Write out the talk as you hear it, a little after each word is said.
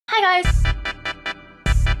Hi guys!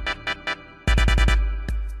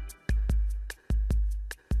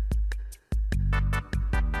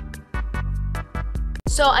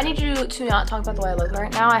 So I need you to not talk about the way I look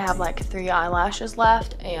right now. I have like 3 eyelashes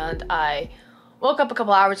left and I woke up a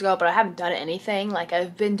couple hours ago, but I haven't done anything. Like,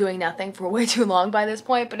 I've been doing nothing for way too long by this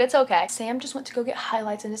point, but it's okay. Sam just went to go get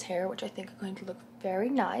highlights in his hair, which I think are going to look very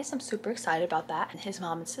nice. I'm super excited about that. And his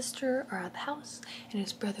mom and sister are at the house and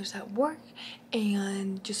his brother's at work.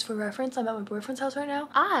 And just for reference, I'm at my boyfriend's house right now.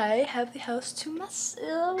 I have the house to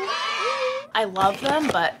myself. I love them,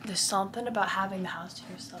 but there's something about having the house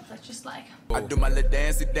to yourself that's just like, I do my little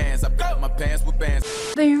dancey dance. I got my pants with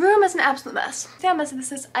bands. the room is an absolute mess. See how messy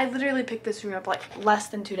this is? I literally picked this room up like less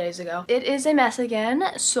than 2 days ago. It is a mess again,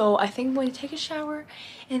 so I think I'm going to take a shower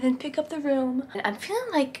and then pick up the room. And I'm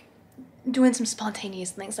feeling like doing some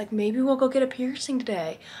spontaneous things, like maybe we'll go get a piercing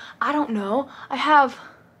today. I don't know. I have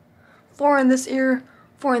 4 in this ear,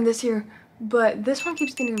 4 in this ear, but this one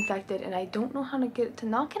keeps getting infected and I don't know how to get it to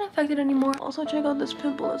not get infected anymore. Also, check out this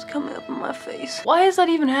pimple that's coming up on my face. Why is that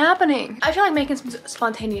even happening? I feel like making some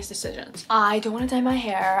spontaneous decisions. I don't want to dye my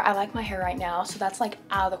hair. I like my hair right now, so that's like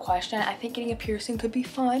out of the question. I think getting a piercing could be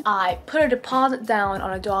fun. I put a deposit down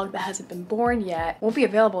on a dog that hasn't been born yet. Won't be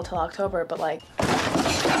available till October, but like,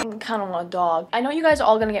 I kind of want a dog. I know you guys are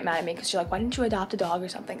all gonna get mad at me because you're like, why didn't you adopt a dog or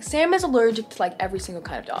something? Sam is allergic to like every single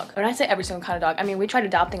kind of dog. When I say every single kind of dog, I mean we tried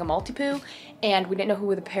adopting a Maltipoo and we didn't know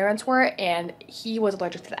who the parents were and he was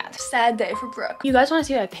allergic to that. Sad day for Brooke. You guys want to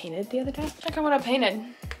see what I painted the other day? Check out what I painted.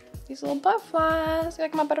 These little butterflies. You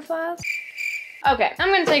like my butterflies? Okay, I'm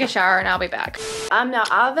gonna take a shower and I'll be back. I'm now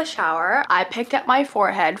out of the shower. I picked up my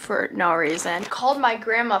forehead for no reason. Called my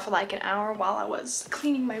grandma for like an hour while I was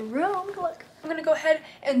cleaning my room. Look, I'm gonna go ahead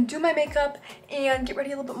and do my makeup and get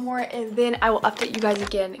ready a little bit more and then I will update you guys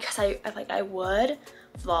again because I would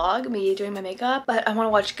vlog me doing my makeup, but I wanna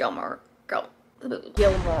watch Gilmore Girls.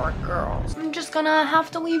 I'm just gonna have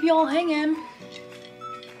to leave y'all hanging.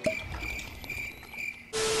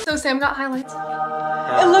 So Sam got highlights.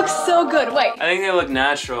 It looks so good. Wait. I think they look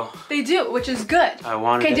natural. They do, which is good. I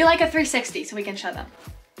wanted Okay, it. do like a 360 so we can show them.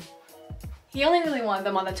 He only really wanted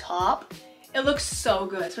them on the top. It looks so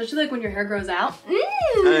good, especially like when your hair grows out.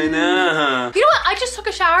 I know. You know what? I just took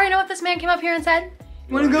a shower. You know what this man came up here and said?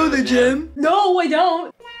 You wanna go to the gym? No, I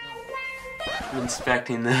don't. I'm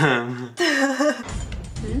inspecting them.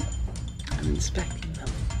 I'm inspecting them.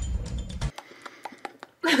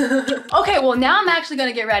 Okay, well now I'm actually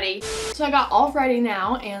gonna get ready. So I got all ready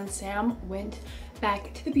now and Sam went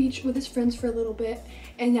back to the beach with his friends for a little bit.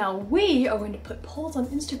 And now we are going to put polls on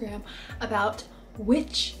Instagram about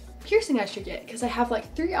which piercing I should get because I have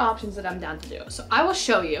like 3 options that I'm down to do. So I will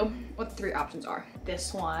show you what the 3 options are.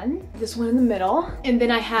 This one in the middle, and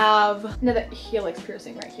then I have another helix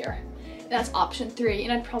piercing right here. That's option 3,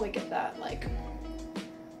 and I'd probably get that like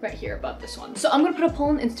right here above this one. So I'm gonna put a poll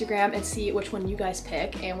on Instagram and see which one you guys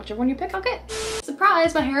pick, and whichever one you pick, I'll get.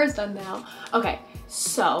 Surprise, my hair is done now. Okay,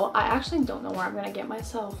 so I actually don't know where I'm gonna get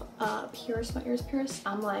myself my ears pierced.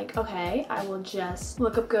 I'm like, okay, I will just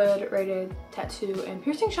look up good rated tattoo and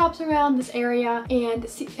piercing shops around this area and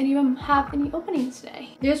see if any of them have any openings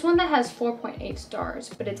today. There's one that has 4.8 stars,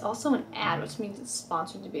 but it's also an ad, which means it's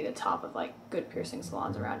sponsored to be the top of like good piercing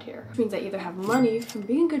salons around here. Which means I either have money from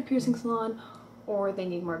being a good piercing salon or they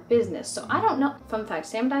need more business. So I don't know. Fun fact,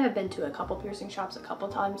 Sam and I have been to a couple piercing shops a couple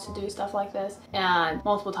times to do stuff like this, and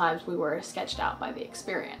multiple times we were sketched out by the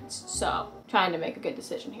experience. So trying to make a good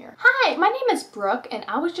decision here. Hi, my name is Brooke and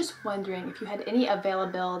I was just wondering if you had any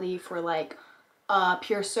availability for like a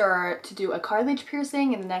piercer to do a cartilage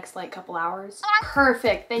piercing in the next like couple hours.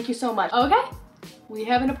 Perfect, thank you so much. Okay, we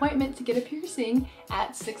have an appointment to get a piercing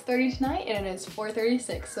at 6:30 tonight and it is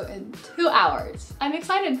 4:36, so in 2 hours. I'm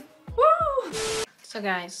excited. Woo! So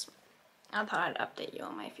guys, I thought I'd update you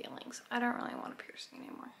on my feelings. I don't really want a piercing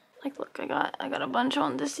anymore. Like, look, I got a bunch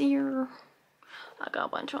on this ear. I got a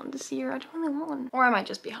bunch on this ear. I don't really want one. Or I might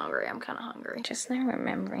just be hungry. I'm kind of hungry. Just now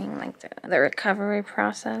remembering like the recovery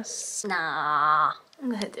process. Nah, I'm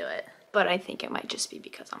gonna do it. But I think it might just be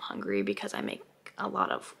because I'm hungry, because I make a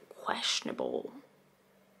lot of questionable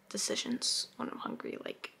decisions when I'm hungry,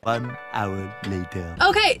 like. 1 hour later.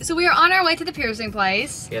 Okay, so we are on our way to the piercing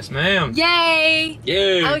place. Yes, ma'am. Yay!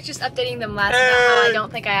 Yay! I was just updating them last about how I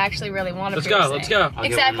don't think I actually really want a piercing. Let's go. I'll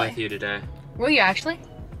Exactly. get one with you today. Will you actually?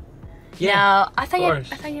 Yeah. No, I thought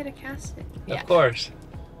you had a cast it. Yeah. Of course.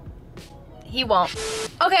 He won't.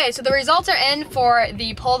 Okay, so the results are in for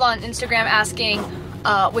the poll on Instagram asking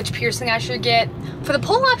which piercing I should get. For the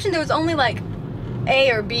poll option, there was only like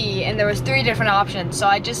A or B, and there was 3 different options. So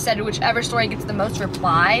I just said whichever story gets the most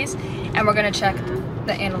replies, and we're gonna check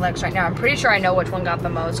the analytics right now. I'm pretty sure I know which one got the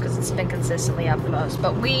most because it's been consistently up the most.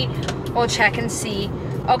 But we will check and see.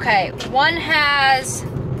 Okay, one has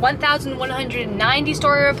 1,190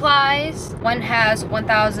 story replies, one has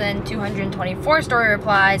 1,224 story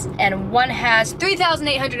replies, and one has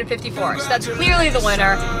 3,854. So that's clearly the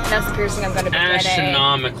winner. And that's the piercing I'm gonna be getting.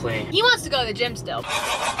 Astronomically. He wants to go to the gym still,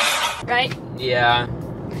 right? Yeah,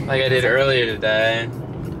 like I did earlier today.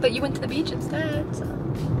 But you went to the beach instead, so.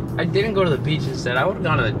 I didn't go to the beach instead. I would have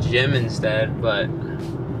gone to the gym instead, but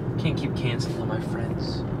can't keep canceling on my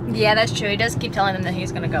friends. Yeah, that's true. He does keep telling them that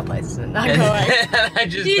he's gonna go places and not going.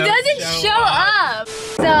 He doesn't show up.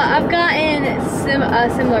 So I've gotten a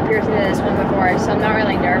similar piercing to this one before, so I'm not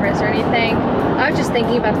really nervous or anything. I was just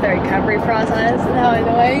thinking about the recovery process and how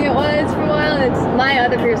annoying it was for a while. And my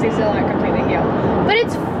other piercings still aren't completely healed, but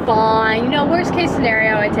it's fine. You know, worst case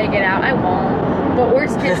scenario, I take it out. I won't. But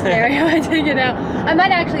worst case scenario, I take it out. I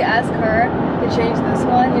might actually ask her to change this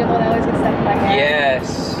one. You know, the one that always gets stuck in my hair.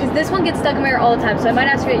 Yes. Because this one gets stuck in my hair all the time. So I might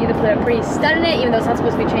ask her to either put a pretty stud in it, even though it's not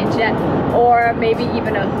supposed to be changed yet, or maybe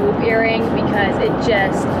even a hoop earring because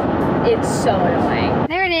it's so annoying.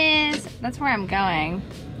 There it is. That's where I'm going.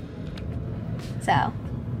 So,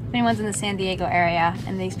 if anyone's in the San Diego area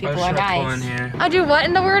and these people are nice. I'll do what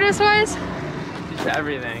in the weirdest ways? Just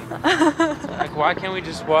everything. Like, why can't we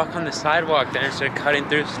just walk on the sidewalk there instead of cutting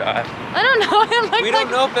through stuff? I don't know. We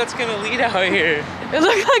don't know if that's gonna lead out here. It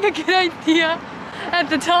looked like a good idea at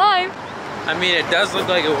the time. I mean, it does look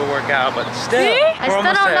like it would work out, but still. See? I still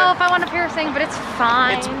don't know if I want a piercing, but it's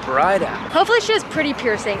fine. It's bright out. Hopefully she has pretty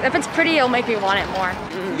piercing. If it's pretty, it'll make me want it more.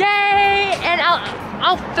 Yay! And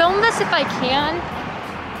I'll film this if I can.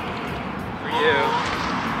 For you.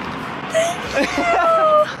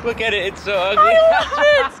 Look at it, it's so ugly. I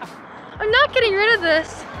love it. I'm not getting rid of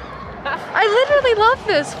this. I literally love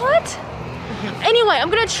this. What? Anyway, I'm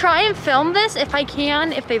gonna try and film this if I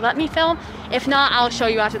can, if they let me film. If not, I'll show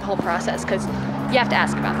you after the whole process because you have to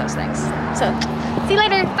ask about those things. So, see you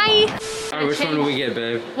later. Bye. All right, which one do we get,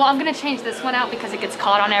 babe? Well, I'm gonna change this one out because it gets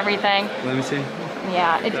caught on everything. Let me see.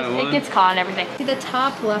 Yeah, it gets caught on everything. See, the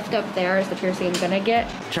top left up there is the piercing I'm gonna get.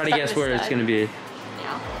 Try to guess where it's gonna be.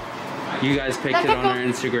 Yeah. You guys picked it on our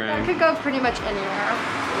Instagram. That could go pretty much anywhere.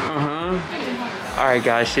 All right,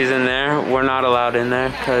 guys, she's in there. We're not allowed in there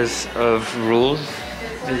because of rules.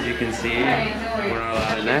 As you can see, we're not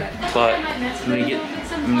allowed in there. But I'm gonna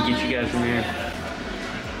get you guys from here.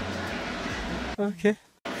 Okay.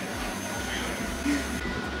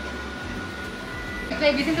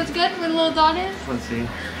 Babe, you think that's good where the little dot is? Let's see.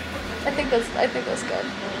 I think that's good.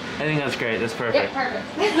 I think that's great. That's perfect.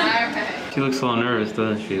 Yeah, perfect. She looks a little nervous,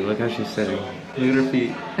 doesn't she? Look how she's sitting. Look at her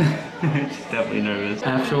feet. She's definitely nervous.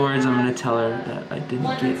 Afterwards, I'm gonna tell her that I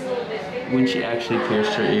didn't get when she actually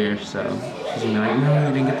pierced her ear, so she's gonna be like, no,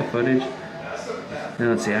 you didn't get the footage. And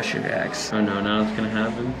let's see how she reacts. Oh no, now it's gonna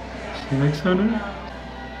happen. She looks so nervous.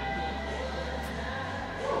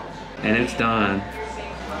 And it's done.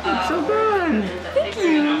 It's so good. Thank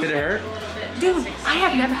you. Did it hurt? Dude, I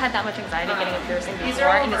have never had that much anxiety getting a piercing before,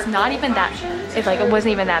 and it's not even that, it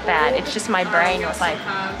wasn't even that bad. It's just my brain was like,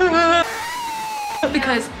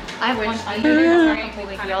 because I have one under that's not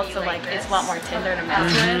completely healed, so like it's a lot more tender to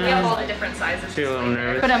mess with. We have all the different sizes. Feel a little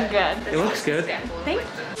nervous. But I'm good. It looks good. Thanks.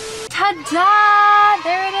 Ta-da!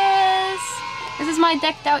 There it is. This is my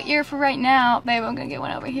decked out ear for right now. Babe, I'm gonna get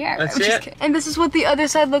one over here. That's it? And this is what the other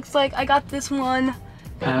side looks like. I got this one.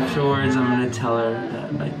 Afterwards, I'm gonna tell her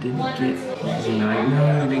that I didn't get. She's gonna be like,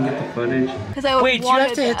 no, you didn't get the footage. Wait, do you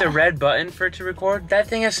have to hit the red button for it to record? That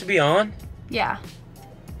thing has to be on? Yeah.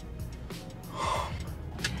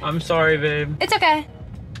 I'm sorry, babe. It's okay.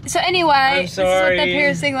 So anyway, this is what the sorry.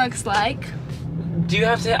 piercing looks like. Do you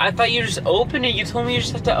have to? I thought you just open it. You told me you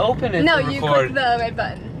just have to open it. No, to you record. click the red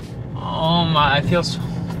button. Oh my, I feel so.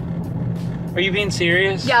 Are you being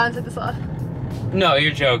serious? Yeah, unset this off. No,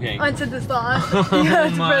 you're joking. Unset this off. Oh You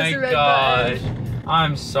have to my press the red gosh. button.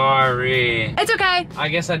 I'm sorry. It's okay. I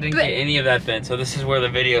guess I didn't But- get any of that then, so this is where the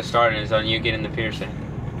video started, is on you getting the piercing.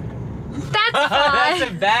 That's That's a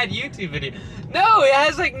fine. bad YouTube video. No, it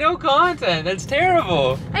has like no content. That's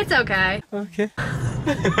terrible. It's okay. Okay.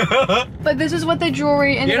 But this is what the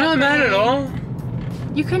jewelry ended You're up not mad at being. all?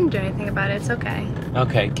 You couldn't do anything about it. It's okay.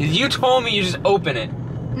 Okay, because you told me you just open it.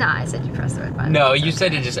 Nah, I said you press the red button. No, you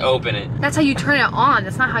said to just open it. That's how you turn it on.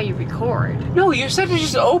 That's not how you record. No, you said to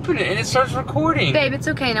just open it and it starts recording. Babe, it's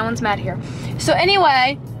okay. No one's mad here. So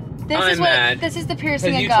anyway, this I'm is what mad. this is the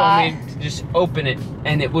piercing Because I you got. told me to just open it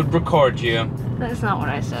and it would record you. That's not what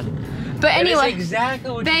I said. But anyway, That's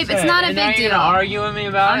exactly what babe, you said. it's not a And big now deal. You're gonna argue with me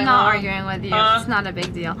about it? I'm not arguing with you. It's not a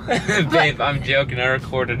big deal. Babe, I'm joking. I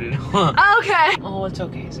recorded it. Okay. Oh, it's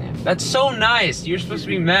okay, Sam. That's so nice. You're supposed to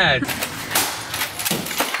be mad.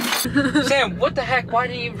 Sam, what the heck? Why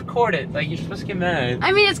didn't you record it? Like, you're supposed to get mad.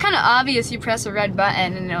 I mean, it's kind of obvious. You press a red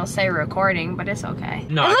button and it'll say recording, but it's okay.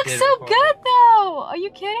 No, it I looks did so record. good though. Are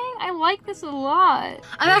you kidding? I like this a lot.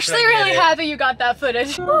 I'm Once actually I get really it. happy you got that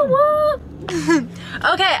footage.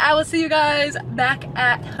 Okay, I will see you guys back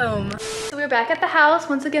at home. So we're back at the house.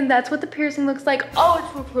 Once again, that's what the piercing looks like. Oh,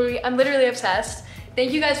 it's so pretty. I'm literally obsessed.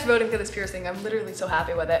 Thank you guys for voting for this piercing. I'm literally so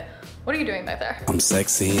happy with it. What are you doing back there? I'm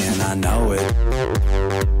sexy and I know it.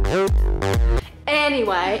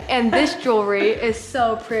 Anyway, and this jewelry is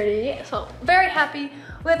so pretty. So very happy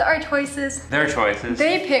with our choices. Their choices.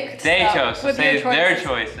 They picked They stuff chose. So with say their their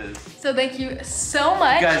choices. So thank you so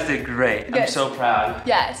much. You guys did great. I'm Good. so proud.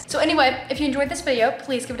 Yes. So anyway, if you enjoyed this video,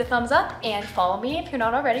 please give it a thumbs up and follow me if you're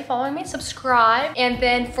not already following me. Subscribe. And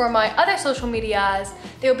then for my other social medias,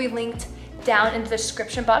 they will be linked down in the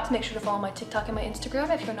description box. Make sure to follow my TikTok and my Instagram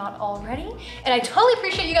if you're not already. And I totally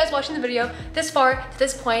appreciate you guys watching the video this far to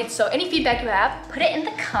this point. So any feedback you have, put it in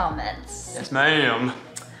the comments. Yes, ma'am.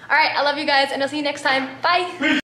 All right, I love you guys and I'll see you next time. Bye.